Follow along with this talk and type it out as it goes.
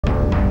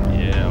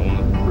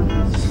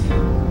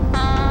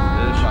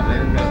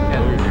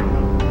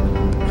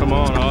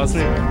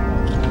wasn't it?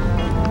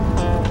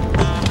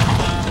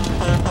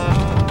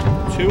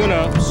 2 and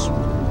ups.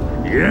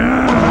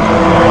 Yeah!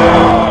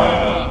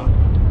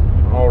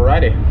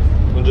 Alrighty.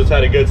 We just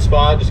had a good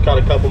spot, just caught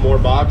a couple more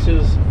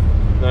boxes.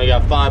 Now I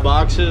got 5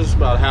 boxes,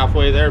 about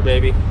halfway there,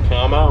 baby.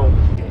 Come on.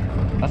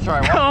 That's the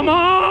right one. Come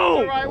on!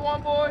 That's the right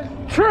one, boys.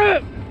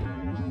 Trip!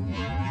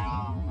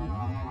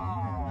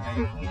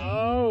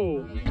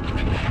 Oh.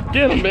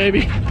 Get him,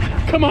 baby.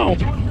 Come on.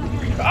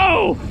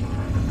 Oh!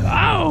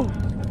 Oh!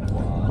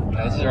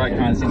 Yeah, this is the right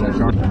kind of thing there,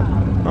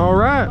 Sean. All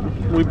right,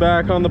 we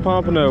back on the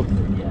Pompano.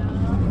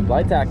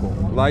 Light tackle.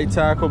 Light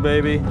tackle,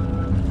 baby.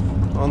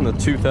 On the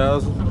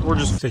 2000. We're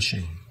just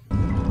fishing.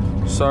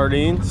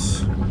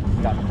 Sardines.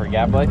 Got the free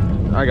gaff blade?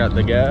 I got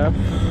the gaff.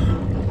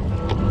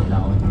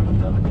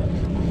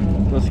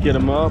 Let's get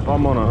them up.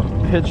 I'm gonna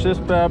pitch this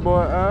bad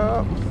boy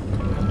out.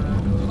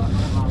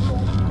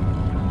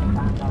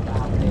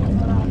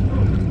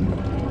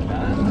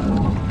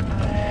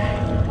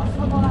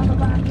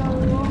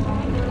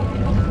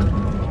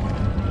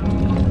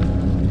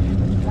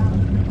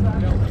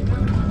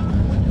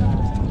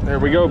 There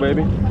we go,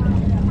 baby.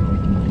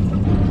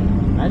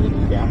 Magic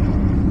gaff.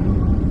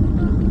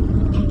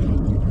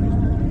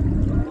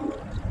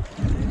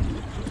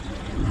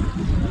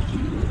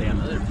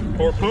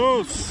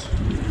 Porpoise.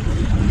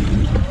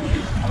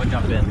 I would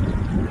jump in.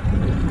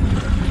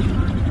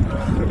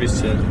 That'd be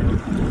sick.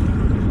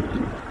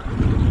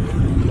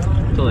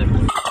 Till they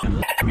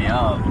me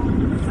up.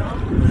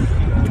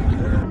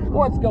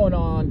 What's going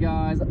on,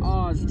 guys?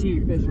 Oz T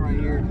fishing right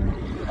here.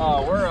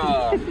 We're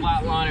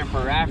flatlining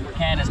for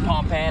Africanus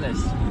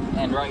pompanus,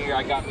 and right here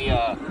I got me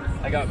a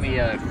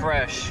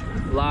fresh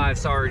live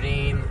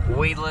sardine,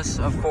 weedless,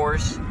 of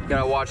course.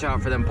 Gotta watch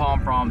out for them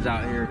pom-proms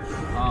out here.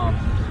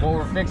 What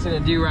we're fixing to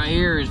do right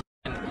here is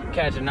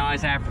catch a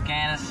nice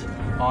Africanus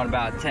on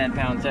about a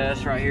 10-pound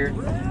test right here.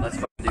 Let's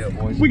fucking do it,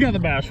 boys. We got the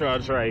bass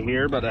rods right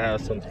here, about to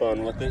have some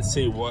fun with it.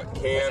 See what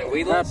can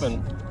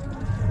happen.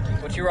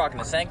 What you rocking,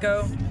 a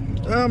Senko?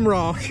 I'm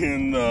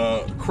rocking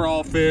the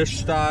crawfish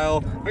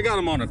style. I got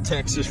them on a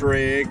Texas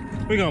rig.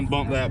 We're gonna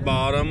bump that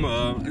bottom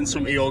in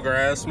some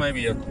eelgrass.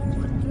 Maybe a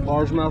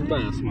largemouth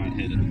bass might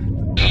hit it.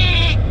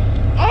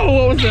 Oh,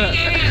 what was that?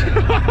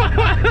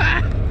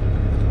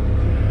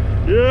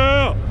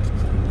 Yeah!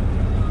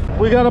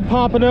 We got a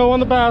pompano on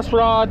the bass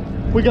rod.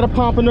 We got a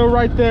pompano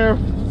right there.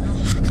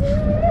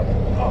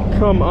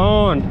 Come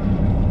on.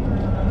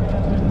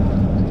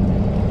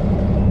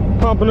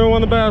 Pompano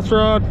on the bass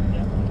rod.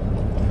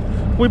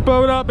 We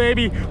boat up,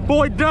 baby.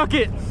 Boy, duck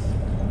it.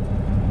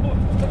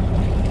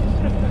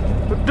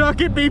 Duck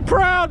it, be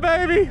proud,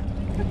 baby.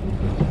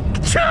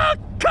 Chuck,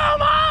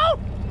 come on.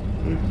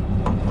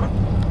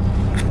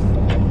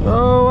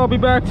 Oh, I'll be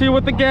back to you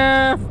with the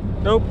gaff.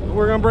 Nope,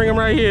 we're gonna bring him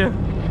right here.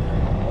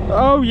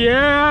 Oh,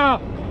 yeah.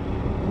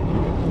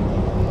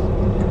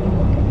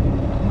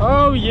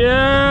 Oh,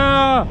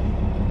 yeah.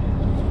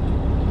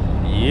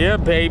 Yeah,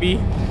 baby.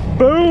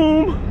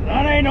 Boom.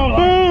 That ain't no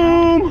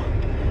Boom.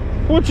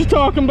 What you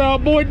talking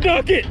about, boy?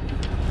 Duck it.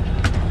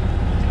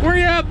 Where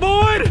you at,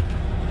 Boyd?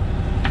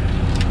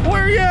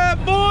 Where you at,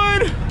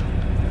 Boyd?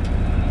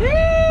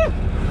 Yeah.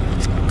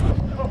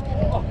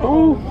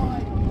 Oh.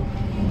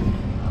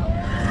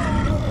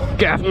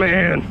 Gaff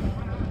man.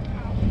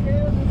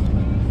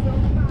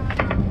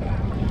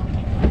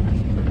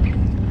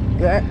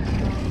 That.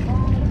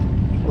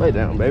 Lay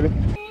down, baby.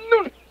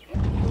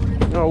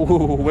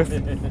 Oh, whiff.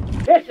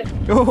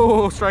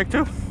 Oh, strike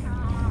 2.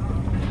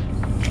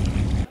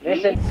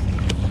 Listen.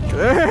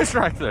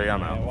 Strike 3,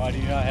 I'm out. Why do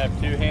you not have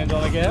 2 hands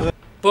on the gas?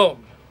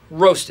 Boom.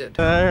 Roasted.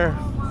 There.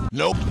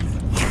 Nope.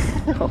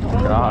 Oh,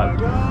 God.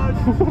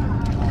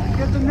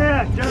 Get the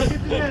net, Joe,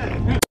 get the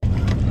net.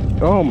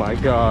 Oh, my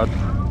God.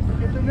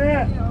 Get the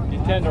net. You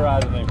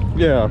tenderizing him.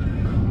 Yeah.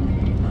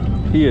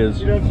 He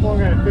is. You done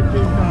swung at it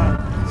 15 times.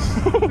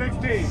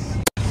 16.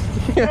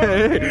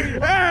 Hey!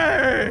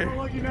 That's a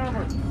lucky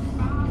number.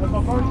 That's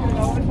my first one. I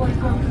only played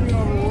 17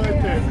 over the way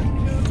too.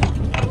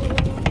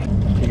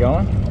 You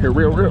going? Here,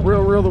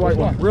 reel the white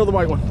one. Reel the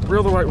white one.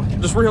 Reel the white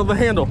one. Just reel the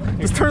handle.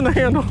 Just turn the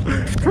handle.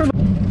 Turn the...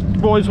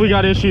 Boys, we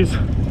got issues.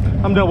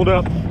 I'm doubled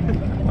up.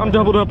 I'm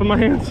doubled up in my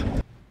hands.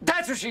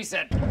 That's what she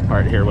said. All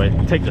right, here, wait.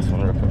 Take this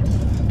one real quick.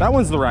 That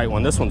one's the right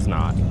one. This one's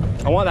not.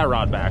 I want that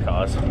rod back,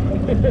 Oz. It's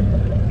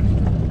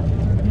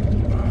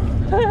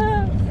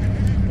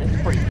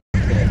pretty big.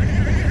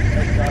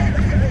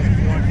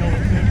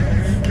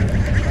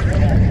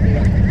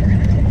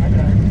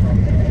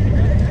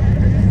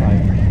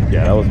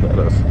 Yeah, that was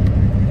badass.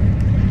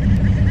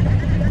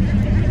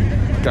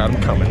 Got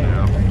him coming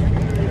now.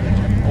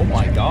 Oh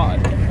my God.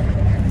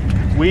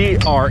 We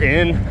are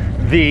in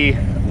the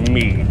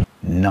meat.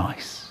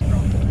 Nice.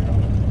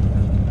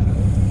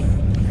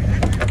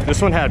 This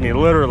one had me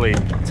literally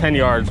 10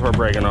 yards before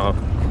breaking off.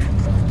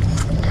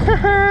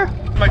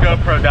 My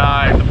GoPro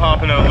died. The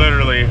pompano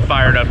literally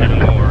fired up even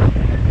more.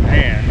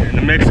 Man, in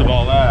the mix of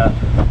all that.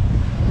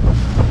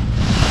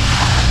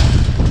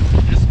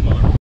 This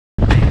mother.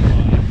 Look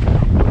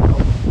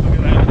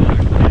at that.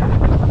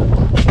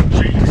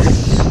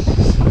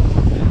 Jeez.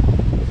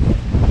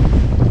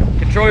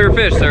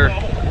 your fish, sir.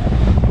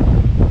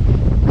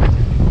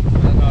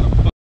 That's not a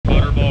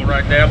butterball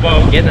right there,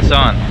 Bo. Getting us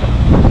on.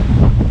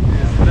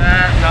 Is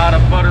that not a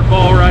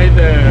butterball right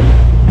there?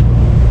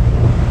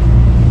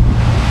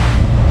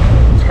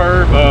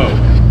 Turbo.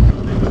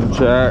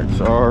 Jacks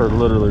are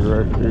literally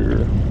right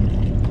here.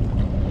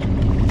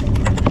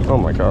 Oh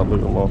my God,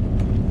 look at them all.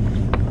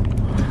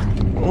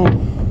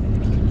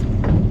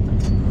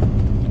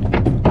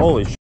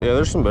 Holy shit, yeah,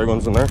 there's some big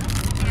ones in there.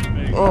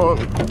 Oh.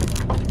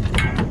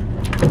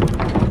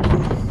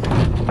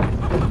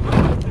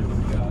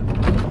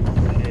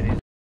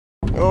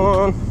 Go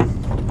on.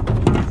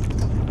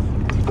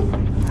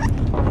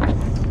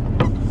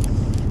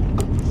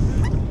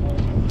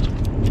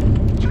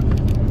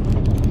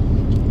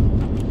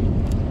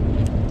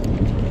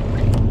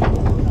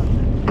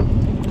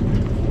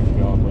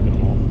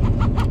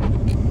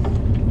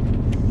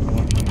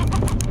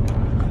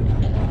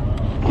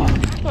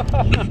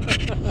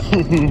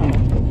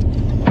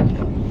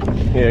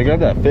 Yeah, I got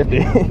that 50.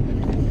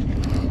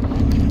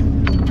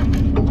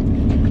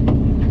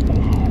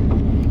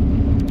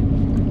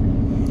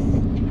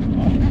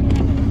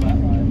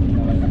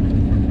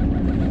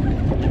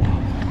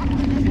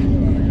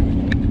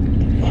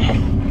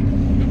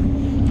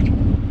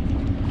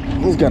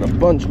 He's got a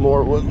bunch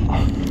more with him.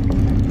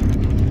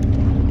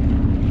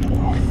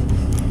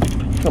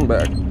 Come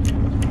back.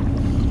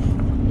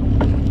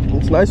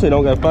 It's nice we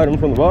don't gotta fight him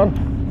from the bottom.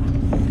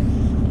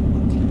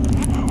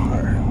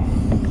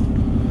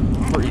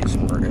 Freeze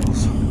some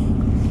rails.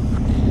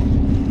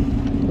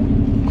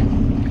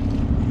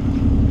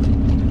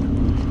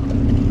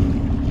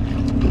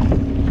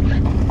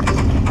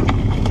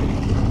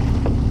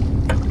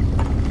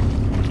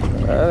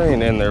 That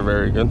ain't in there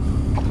very good.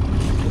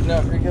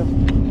 Not very good.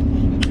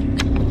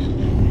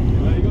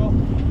 There you go.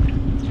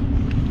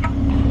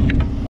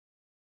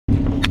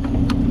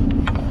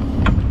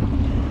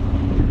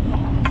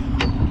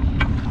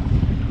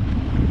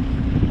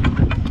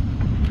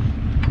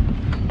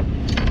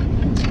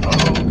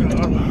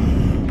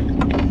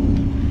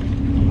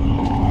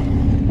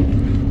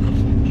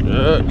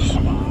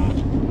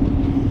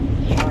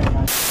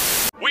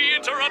 We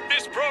interrupt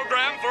this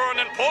program for an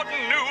important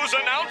news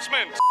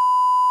announcement.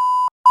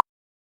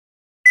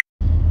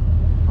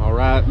 All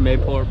right,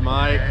 Mayport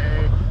Mike.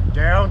 Hey,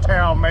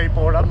 downtown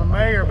Mayport, I'm the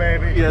mayor,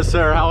 baby. Yes,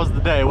 sir. How was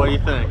the day? What do you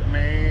think?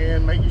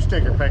 Man, make your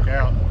sticker pick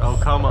out. Oh,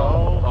 come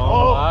on.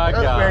 Oh my we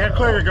God. got a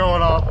clicker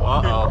going off.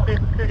 Uh-oh.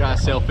 Got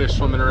sailfish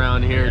swimming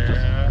around here.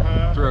 Just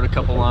threw a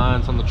couple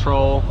lines on the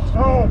troll.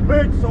 Oh,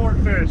 big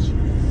swordfish.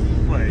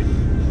 Wait.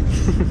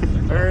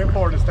 Very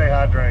important to stay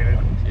hydrated.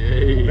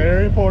 Yay.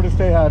 Very important to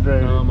stay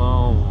hydrated. Come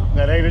on.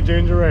 That ain't a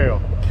ginger ale.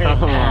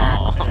 Come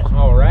on.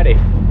 Alrighty.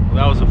 Well,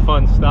 that was a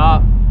fun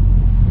stop.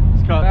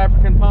 It's caught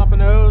African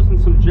pompanos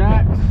and some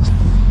jacks.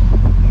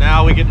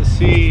 Now we get to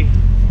see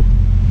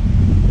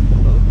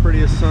the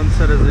prettiest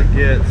sunset as it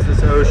gets.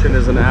 This ocean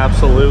is an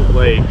absolute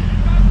lake.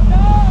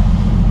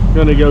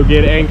 Gonna go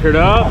get anchored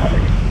up.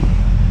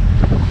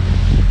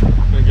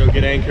 Gonna go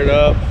get anchored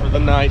up for the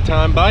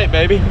nighttime bite,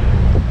 baby.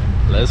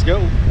 Let's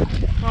go.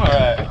 All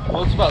right,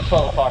 well, it's about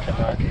 12 o'clock at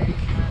night.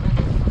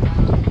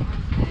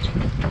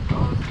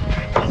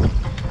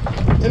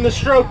 And the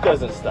stroke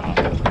doesn't stop.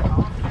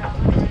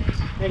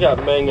 We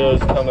got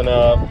mangoes coming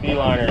up.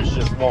 Beeliners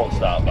just won't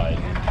stop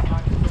biting.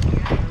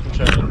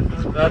 Which, I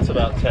mean, that's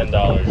about $10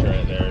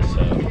 right there,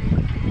 so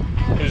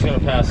who's gonna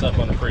pass up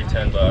on a free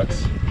 10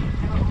 bucks?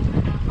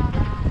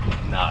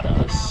 Not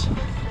us.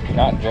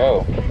 Not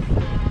Joe.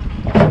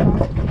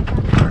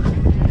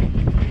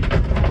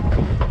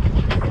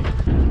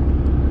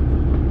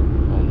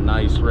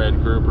 Nice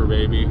red grouper,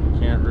 baby.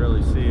 Can't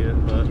really see it,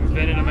 but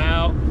Spinning them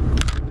out.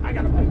 I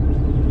got a bite.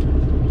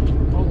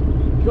 Oh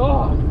my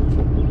God.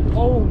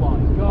 Oh my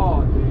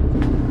God, dude.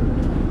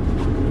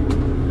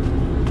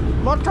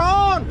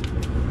 Mutton!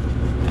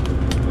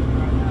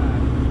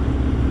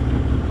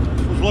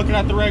 Was looking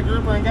at the red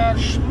grouper and got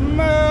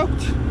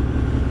smoked.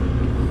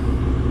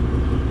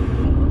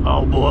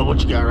 Oh boy,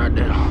 what you got right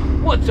there?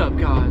 What's up,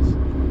 guys?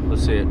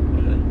 Let's see it.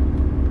 Little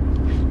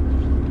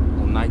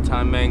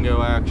nighttime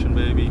mango action,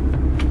 baby.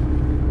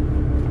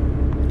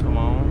 Come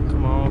on,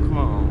 come on, come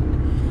on.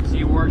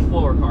 See works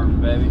fluorocarbon,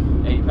 baby.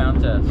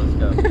 80-pound test. Let's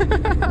go.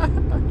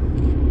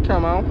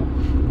 Come on.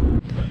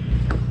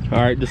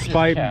 All right,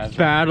 despite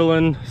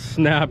battling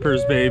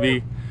snappers,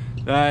 baby,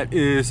 that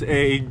is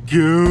a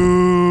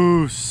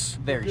goose.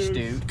 Very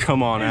stupid.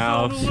 Come on,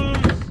 Alex.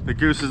 The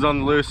goose is on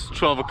the loose.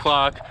 12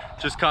 o'clock.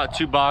 Just caught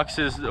 2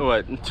 boxes.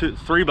 What?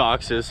 3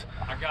 boxes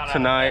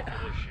tonight.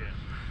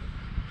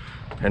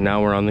 And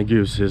now we're on the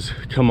gooses.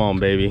 Come on,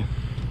 baby.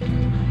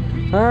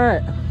 All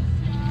right.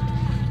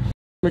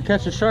 We're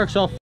catching sharks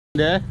all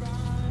day.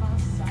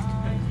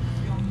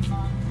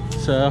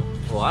 So.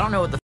 Well, I don't know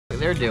what the f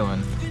they're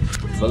doing,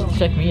 but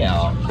check me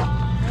out.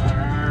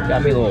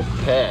 Got me a little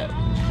pet.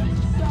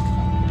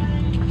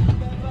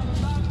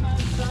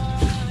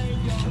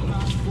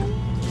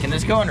 Can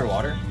this go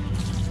underwater?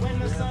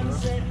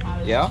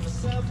 Yeah?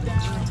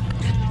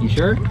 You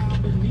sure?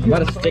 You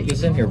gotta stick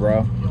this in here,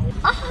 bro.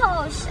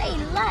 Oh, say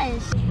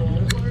less.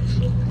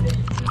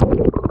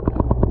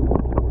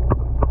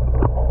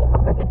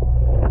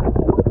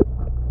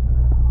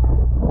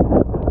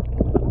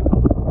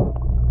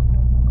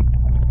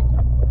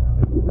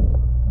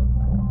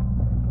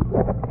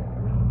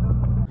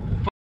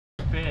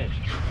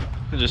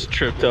 just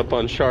tripped up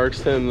on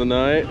sharks in the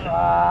night.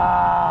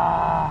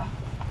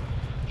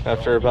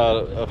 After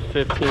about a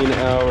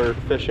 15-hour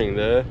fishing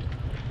day.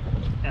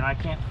 And I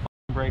can't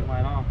break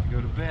mine off to go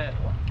to bed.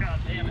 God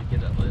damn it, get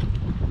that lid.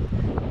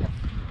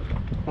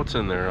 What's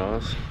in there,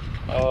 Oz?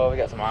 Oh, we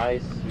got some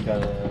ice. We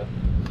got a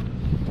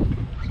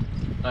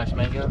nice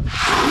mango.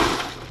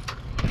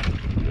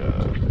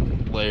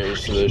 Got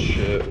layers to this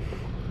shit.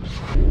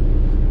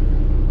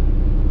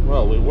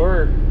 Well, we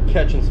were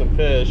catching some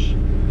fish,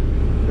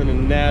 then a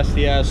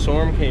nasty ass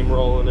storm came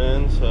rolling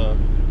in, so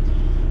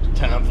it's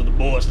time for the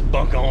boys to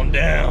bunk on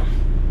down.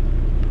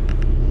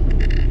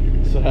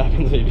 So what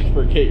happens when you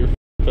forget your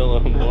pillow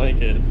and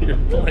blanket? You're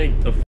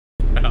blanked the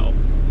out.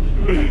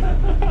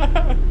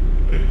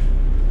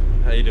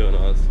 How you doing,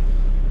 Oz?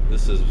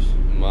 This is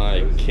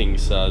my king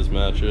size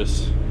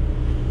mattress.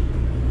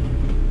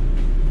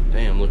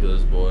 Damn, look at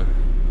this boy.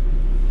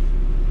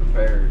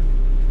 Prepared.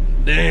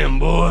 Damn,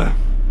 boy.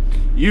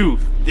 You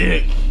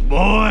thick,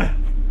 boy.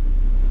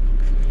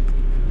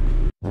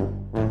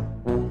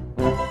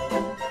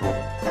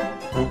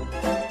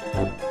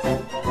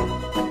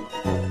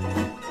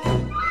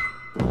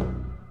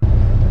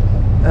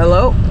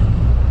 Hello?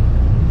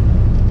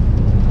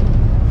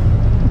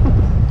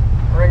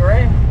 Ring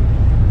ring.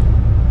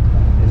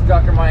 It's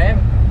Dr.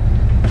 Miami.